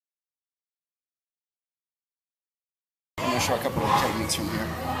to show a couple of techniques from here.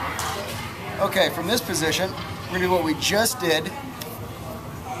 Okay, from this position, we're going to do what we just did.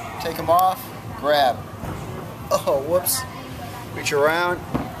 Take him off, grab. Oh, whoops. Reach around.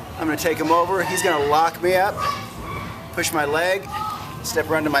 I'm going to take him over. He's going to lock me up, push my leg, step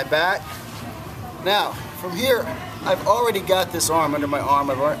around to my back. Now, from here, I've already got this arm under my arm.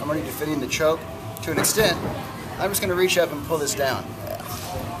 I'm already defending the choke to an extent. I'm just going to reach up and pull this down.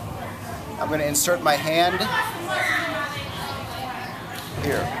 I'm going to insert my hand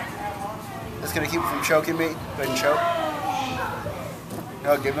here. That's going to keep him from choking me. Go ahead and choke.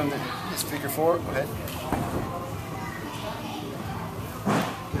 Now give him his figure four. Go ahead.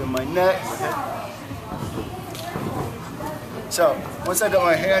 Give him my neck. Go ahead. So, once I've got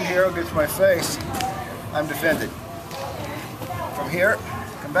my hand here, I'll get to my face. I'm defended. From here,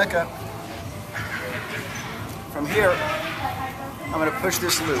 come back up. From here, I'm going to push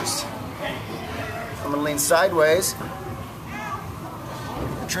this loose. I'm going to lean sideways.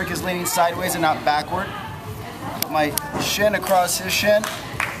 The trick is leaning sideways and not backward. Put my shin across his shin.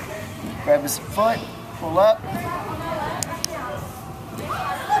 Grab his foot, pull up.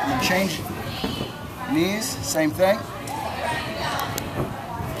 I'm going to change knees, same thing.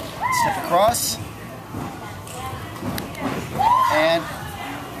 Step across. And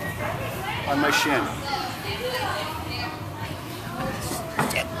on my shin.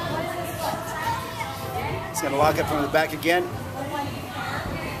 It's going to lock up from the back again.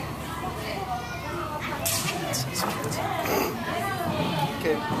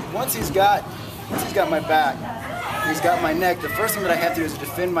 Okay, once he's got my back, he's got my neck, the first thing that I have to do is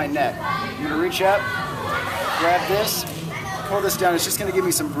defend my neck. I'm going to reach up, grab this, pull this down. It's just going to give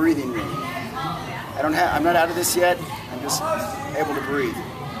me some breathing room. I'm not out of this yet. I'm just able to breathe.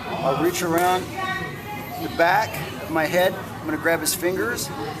 I'll reach around the back of my head. I'm going to grab his fingers.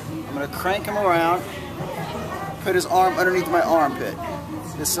 I'm going to crank him around, put his arm underneath my armpit.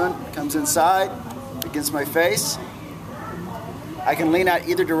 This one comes inside against my face. I can lean out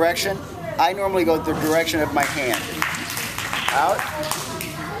either direction. I normally go the direction of my hand. Out.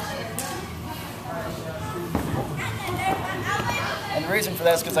 And the reason for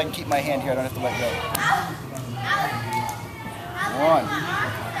that is because I can keep my hand here. I don't have to let go.